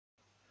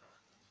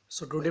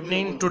So good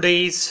evening.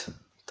 Today is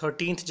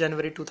 13th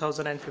January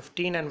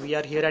 2015 and we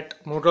are here at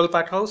Model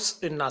Pack House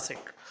in Nasik.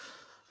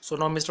 So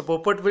now Mr.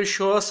 Popat will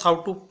show us how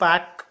to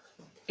pack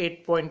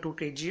 8.2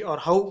 kg or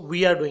how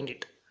we are doing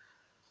it.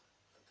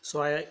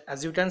 So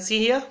as you can see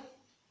here,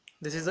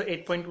 this is the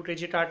 8.2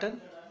 kg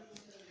carton.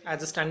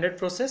 As a standard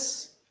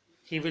process,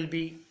 he will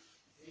be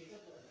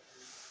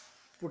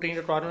putting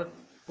the corner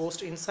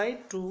post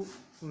inside to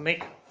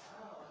make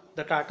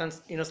the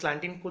cartons in a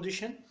slanting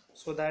position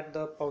so that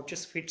the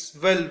pouches fits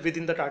well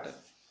within the carton.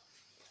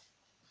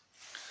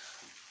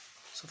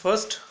 So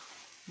first,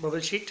 bubble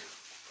sheet.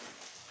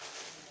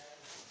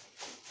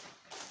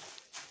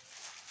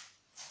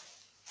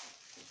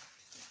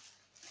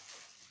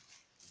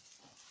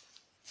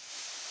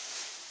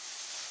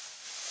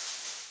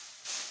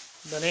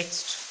 The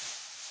next,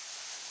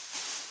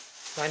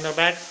 liner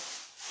bag.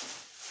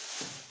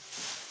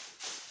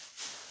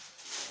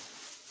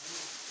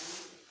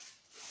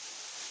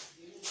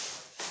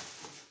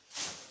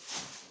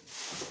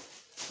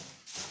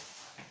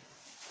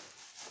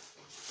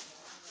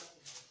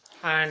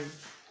 And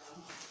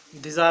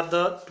these are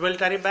the 12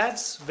 carry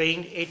bags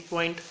weighing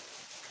 8.2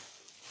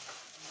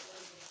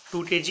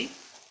 kg.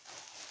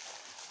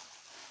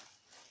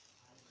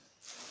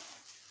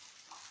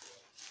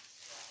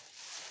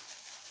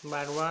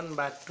 Bag 1,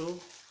 bag 2,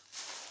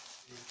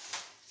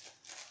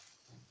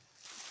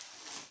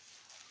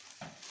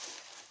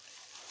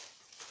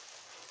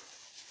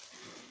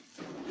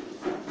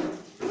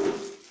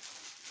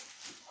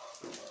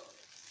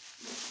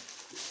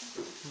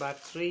 bag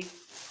 3,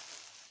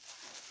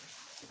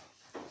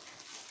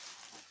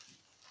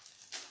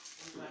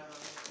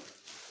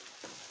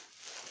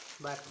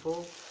 bag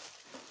 4,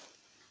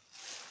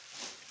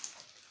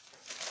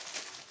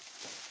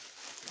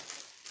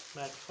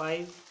 bag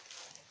 5,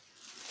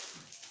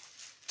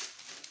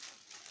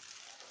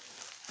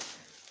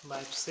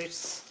 bag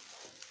 6,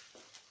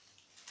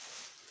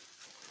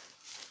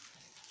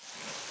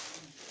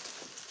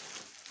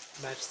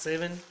 bag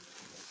 7,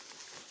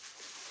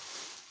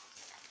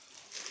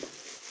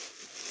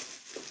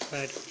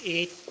 bag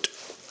 8,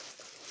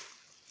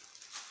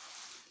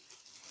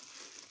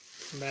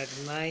 bag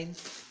 9,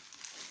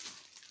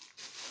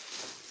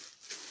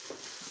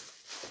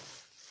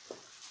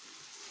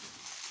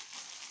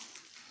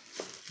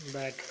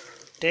 bag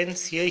 10.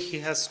 Here he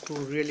has to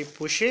really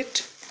push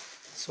it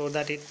so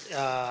that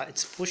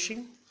it's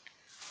pushing,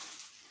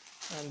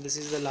 and this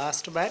is the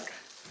last bag.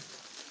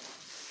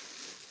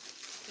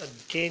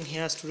 Again he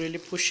has to really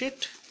push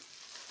it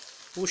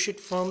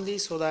firmly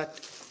so that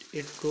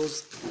it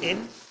goes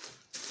in.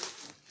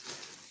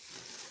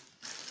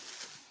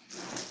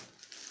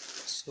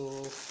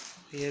 So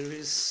here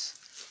is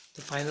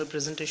the final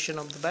presentation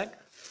of the bag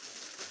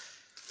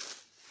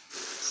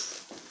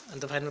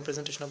and the final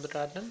presentation of the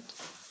carton.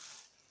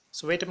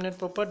 So wait a minute,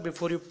 Popat,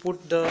 before you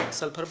put the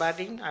sulfur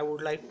bagging, I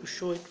would like to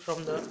show it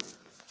from the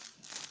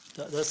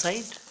other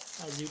side.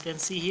 As you can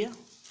see here,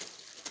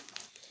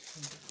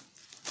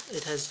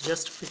 it has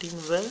just fitting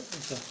well,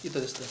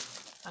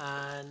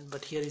 and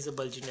but here is a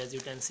bulging, as you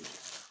can see.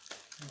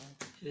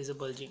 Here is a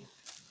bulging.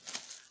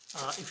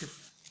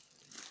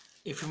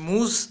 If you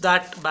moves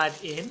that bag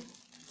in,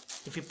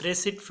 if you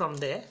press it from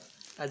there,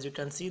 as you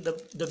can see,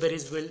 the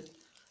berries will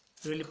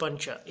really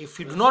puncture. If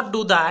you do not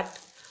do that,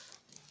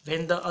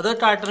 when the other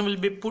carton will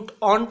be put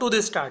onto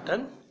this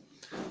carton,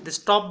 the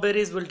top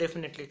berries will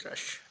definitely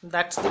crush.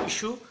 That's the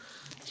issue.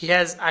 He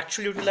has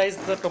actually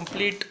utilized the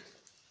complete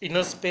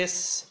inner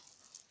space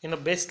in the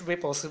best way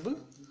possible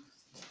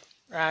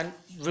and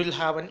will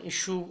have an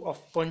issue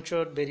of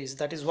punctured berries.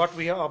 That is what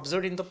we have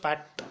observed in the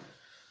packed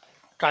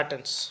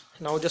cartons.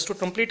 Now just to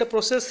complete the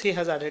process, he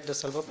has added the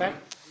sulfur pad,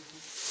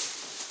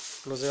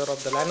 closure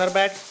of the liner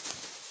bag,